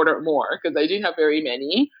was to order more because I didn't have very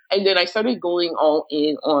many. And then I started going all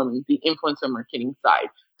in on the influencer marketing side.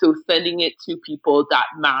 So sending it to people that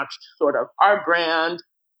matched sort of our brand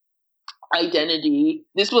identity.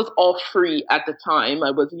 This was all free at the time.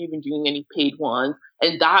 I wasn't even doing any paid ones.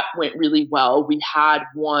 And that went really well. We had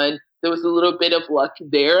one, there was a little bit of luck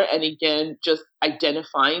there. And again, just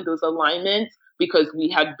identifying those alignments because we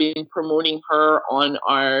had been promoting her on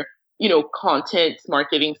our, content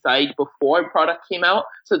marketing side before the product came out.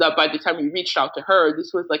 So that by the time we reached out to her,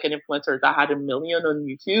 this was an influencer that had 1 million on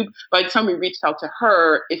YouTube. By the time we reached out to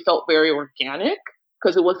her, it felt very organic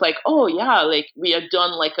because it was oh yeah, we had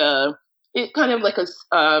done it kind of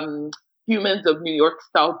a Humans of New York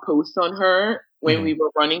style post on her when we were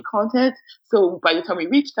running content. So by the time we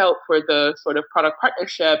reached out for the sort of product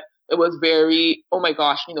partnership, It was very, oh my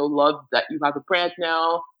gosh, love that you have a brand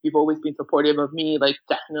now. You've always been supportive of me. Like,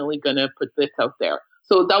 definitely gonna put this out there.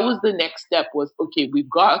 So that was the next step was, okay, we've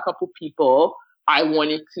got a couple people. I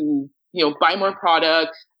wanted to, buy more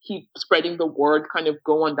products, keep spreading the word, kind of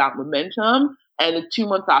go on that momentum. And 2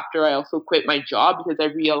 months after, I also quit my job because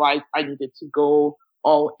I realized I needed to go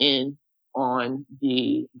all in on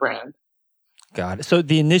the brand. Got it. So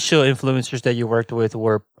the initial influencers that you worked with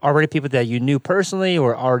were already people that you knew personally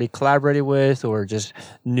or already collaborated with or just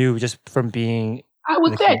knew just from being I in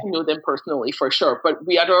would the say I community? know them personally for sure, but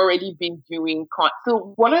we had already been doing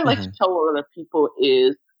so what I like to Hmm. tell a lot of people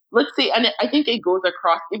is, let's say, and I think it goes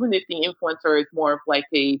across, even if the influencer is more of like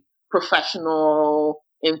a professional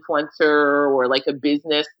influencer or like a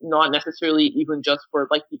business, not necessarily even just for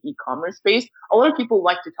like the e-commerce space. A lot of people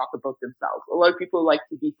like to talk about themselves. A lot of people like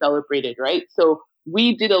to be celebrated, right? So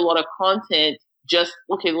we did a lot of content. Just,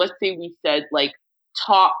 okay, let's say we said like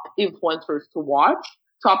top influencers to watch,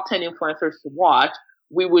 top 10 influencers to watch.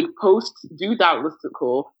 We would do that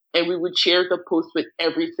listicle, and we would share the post with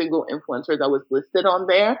every single influencer that was listed on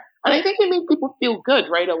there. And I think it made people feel good,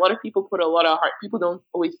 right? A lot of people put a lot of heart. People don't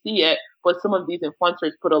always see it, but some of these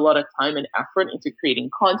influencers put a lot of time and effort into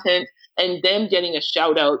creating content, and them getting a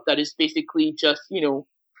shout out that is basically just,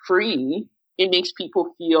 free. It makes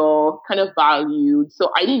people feel kind of valued.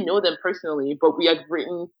 So I didn't know them personally, but we had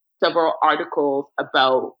written several articles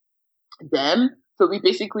about them. So we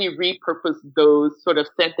basically repurposed those, sort of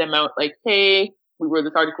sent them out like, hey, we wrote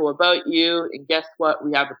this article about you, and guess what?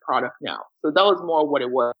 We have a product now. So that was more what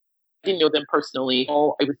it was. I didn't know them personally.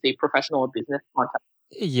 All, I would say, professional business contact.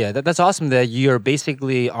 Yeah, that's awesome that you're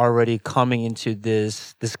basically already coming into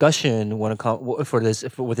this discussion when it comes with this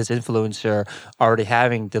influencer already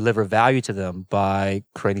having deliver value to them by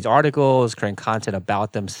creating these articles, creating content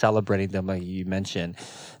about them, celebrating them, like you mentioned.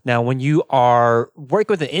 Now, when you are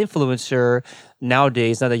working with an influencer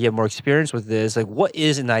nowadays, now that you have more experience with this, like what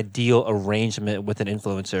is an ideal arrangement with an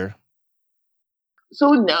influencer?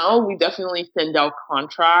 So now we definitely send out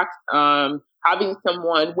contracts. Having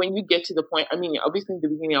someone, when you get to the point, I mean, obviously in the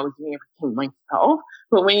beginning I was doing everything myself,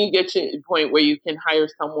 but when you get to the point where you can hire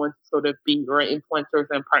someone to sort of be your influencers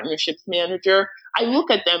and partnerships manager, I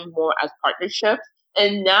look at them more as partnerships.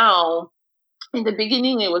 And now, in the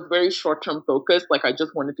beginning, it was very short term focused. Like, I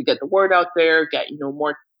just wanted to get the word out there, get,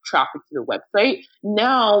 more traffic to the website.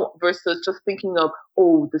 Now, versus just thinking of,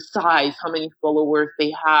 oh, the size, how many followers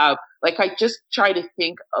they have. Like, I just try to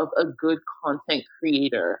think of a good content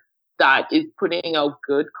creator that is putting out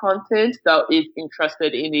good content that is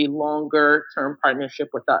interested in a longer term partnership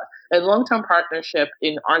with us. And long term partnership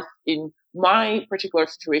in my particular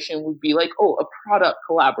situation would be like, oh, a product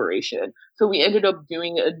collaboration. So we ended up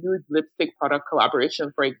doing a nude lipstick product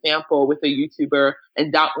collaboration, for example, with a YouTuber,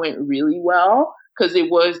 and that went really well because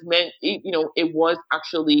it was meant, it was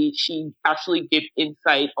actually, she actually gave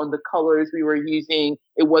insight on the colors we were using.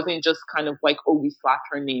 It wasn't just kind of like, oh, we slapped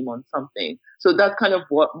her name on something. So that's kind of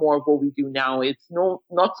more of what we do now. It's not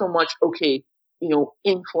so much, okay,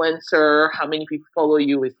 influencer, how many people follow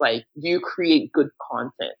you. It's like, do you create good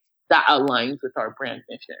content that aligns with our brand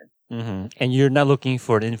mission? And you're not looking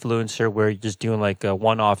for an influencer where you're just doing like a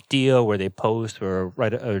one-off deal where they post or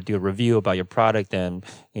write or do a review about your product and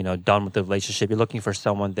done with the relationship. You're looking for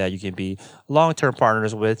someone that you can be long-term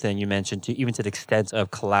partners with, and you mentioned even to the extent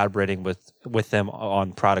of collaborating with them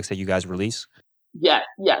on products that you guys release. Yes,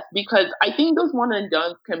 because I think those one and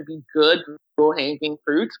done can be good, low hanging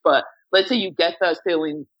fruits, but let's say you get that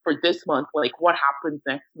sailing for this month, like what happens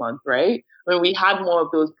next month, right? When we had more of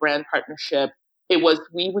those brand partnerships,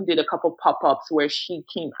 we even did a couple pop ups where she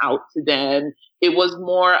came out to them. It was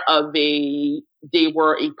more of they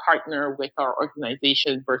were a partner with our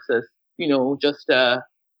organization versus, just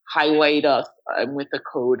highlight us with a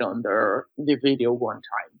code on the video one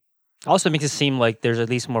time. Also makes it seem like there's at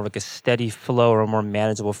least more of like a steady flow or a more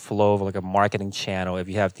manageable flow of like a marketing channel if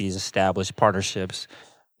you have these established partnerships,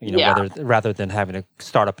 Yeah. whether rather than having to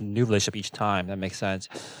start up a new relationship each time. That makes sense.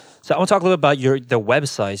 So I want to talk a little bit about the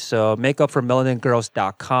website. So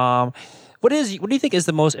makeupformelaningirls.com. What do you think is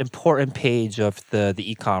the most important page of the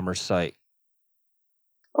e-commerce site?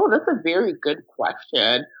 Oh, that's a very good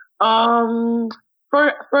question. Um,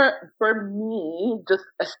 for me, just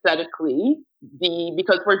aesthetically,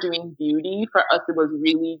 because we're doing beauty, for us it was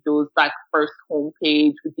really those that first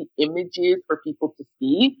homepage with the images for people to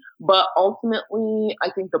see. But ultimately, I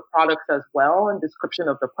think the products as well and description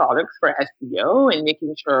of the products for SEO and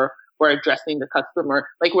making sure we're addressing the customer.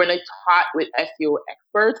 Like when I taught with SEO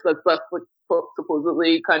experts, that's what's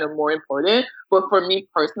supposedly kind of more important. But for me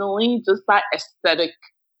personally, just that aesthetic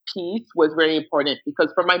piece was very important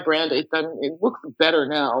because for my brand, it looks better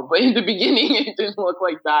now, but in the beginning, it didn't look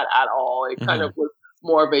like that at all. It kind of was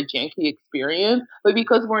more of a janky experience. But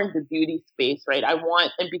because we're in the beauty space, right?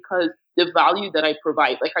 And because the value that I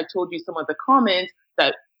provide, like I told you, some of the comments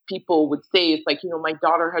that people would say, it's like, my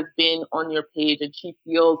daughter has been on your page and she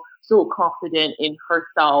feels so confident in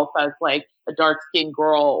herself as like a dark skinned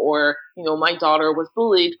girl, or, my daughter was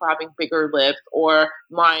bullied for having bigger lips, or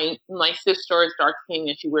my sister is dark skinned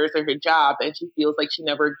and she wears her hijab and she feels like she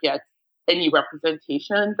never gets any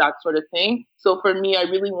representation, that sort of thing. So for me, I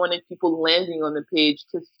really wanted people landing on the page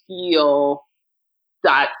to feel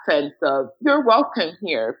that sense of you're welcome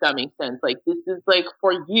here, if that makes sense. Like, this is like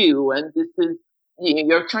for you, and this is,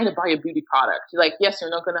 you're trying to buy a beauty product. Like, yes,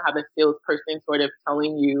 you're not going to have a salesperson sort of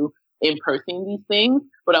telling you in person these things,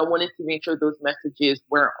 but I wanted to make sure those messages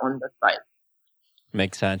were on the site.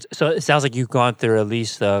 Makes sense. So it sounds like you've gone through at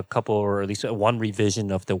least a couple or at least one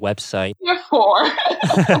revision of the website. Yeah, 4.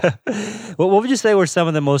 Well, what would you say were some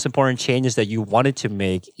of the most important changes that you wanted to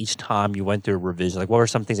make each time you went through a revision? Like, what were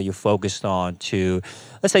some things that you focused on to,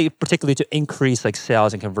 let's say, particularly to increase like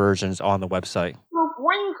sales and conversions on the website? Well,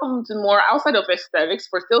 when you come to more outside of aesthetics,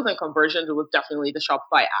 for sales and conversions, it was definitely the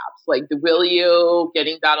Shopify apps, like the Willio,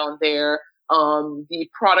 getting that on there. The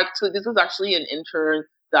product. So this was actually an intern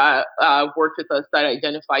that worked with us that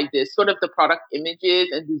identified this sort of the product images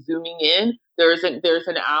and the zooming in. There's an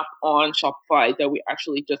app on Shopify that we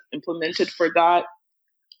actually just implemented for that,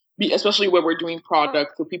 especially where we're doing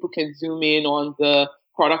products, so people can zoom in on the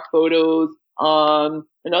product photos.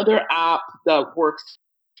 Another app that works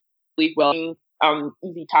really well,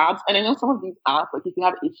 Easy Tabs. And I know some of these apps, like if you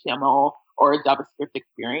have HTML or a JavaScript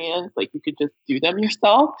experience, like you could just do them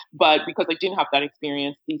yourself. But because I didn't have that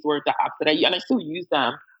experience, these were the apps that and I still use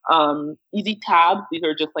them. Easy Tabs, these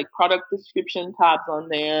are just like product description tabs on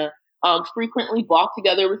there. Frequently Bought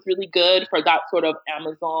Together was really good for that sort of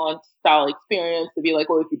Amazon style experience, to be like,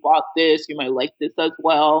 well, if you bought this, you might like this as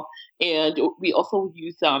well. And we also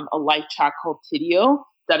use a live chat called Tidio.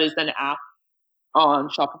 That is an app on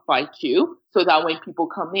Shopify too. So that when people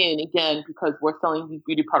come in, again, because we're selling these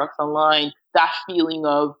beauty products online, that feeling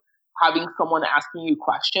of having someone asking you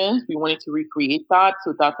questions, we wanted to recreate that.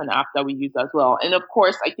 So that's an app that we use as well. And of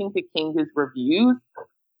course, I think the king is reviews.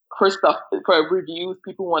 For reviews,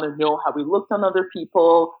 people want to know how we looked on other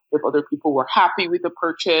people, if other people were happy with the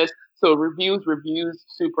purchase. So reviews,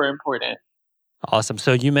 super important. Awesome.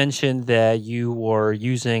 So you mentioned that you were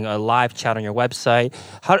using a live chat on your website.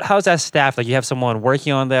 How's that staffed? Like, you have someone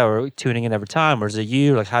working on that or tuning in every time, or is it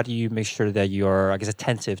you? Like, how do you make sure that you're, I guess,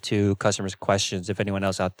 attentive to customers' questions if anyone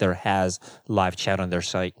else out there has live chat on their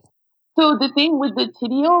site? So the thing with the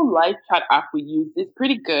Tidio live chat app we use is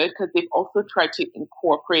pretty good because they've also tried to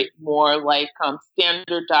incorporate more like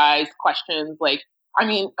standardized questions. Like, I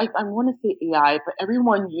mean, I want to say AI, but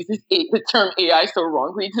everyone uses the term AI so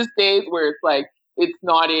wrongly these days, where it's like, it's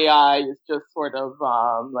not AI, it's just sort of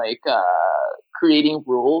creating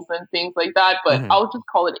rules and things like that. But I'll just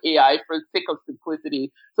call it AI for the sake of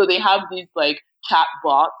simplicity. So they have these like chat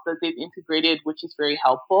bots that they've integrated, which is very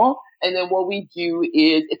helpful. And then what we do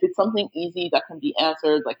is, if it's something easy that can be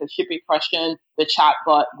answered, like a shipping question, the chat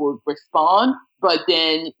bot will respond, but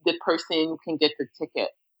then the person can get the ticket.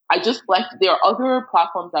 There are other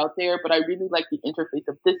platforms out there, but I really like the interface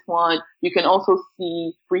of this one. You can also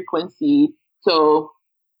see frequency. So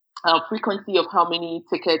frequency of how many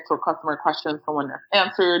tickets or customer questions someone has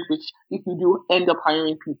answered, which if you do end up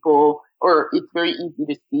hiring people, or it's very easy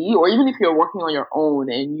to see, or even if you're working on your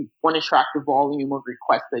own and you want to track the volume of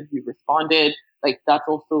requests that you responded, like that's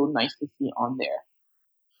also nice to see on there.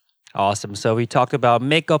 Awesome. So we talked about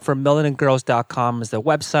makeupformelaningirls.com as the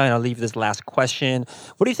website. I'll leave this last question.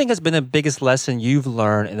 What do you think has been the biggest lesson you've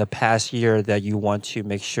learned in the past year that you want to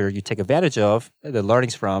make sure you take advantage of, the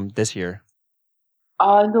learnings from this year?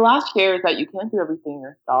 The last year is that you can't do everything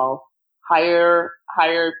yourself. Hire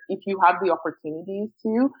if you have the opportunities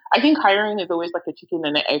to. I think hiring is always like a chicken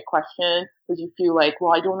and an egg question, because you feel like,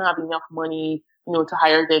 well, I don't have enough money, to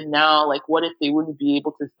hire them now. Like, what if they wouldn't be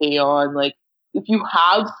able to stay on? Like, if you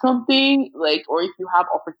have something, like, or if you have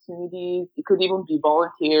opportunities, it could even be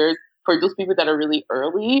volunteers for those people that are really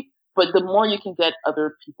early. But the more you can get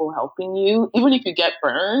other people helping you, even if you get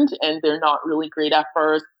burned and they're not really great at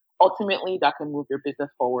first, ultimately that can move your business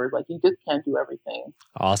forward. Like, you just can't do everything.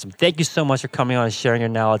 Awesome. Thank you so much for coming on and sharing your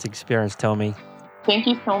knowledge and experience, Tomi. Thank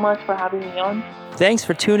you so much for having me on. Thanks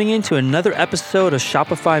for tuning in to another episode of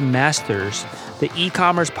Shopify Masters, the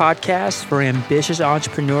e-commerce podcast for ambitious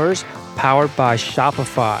entrepreneurs powered by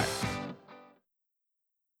Shopify.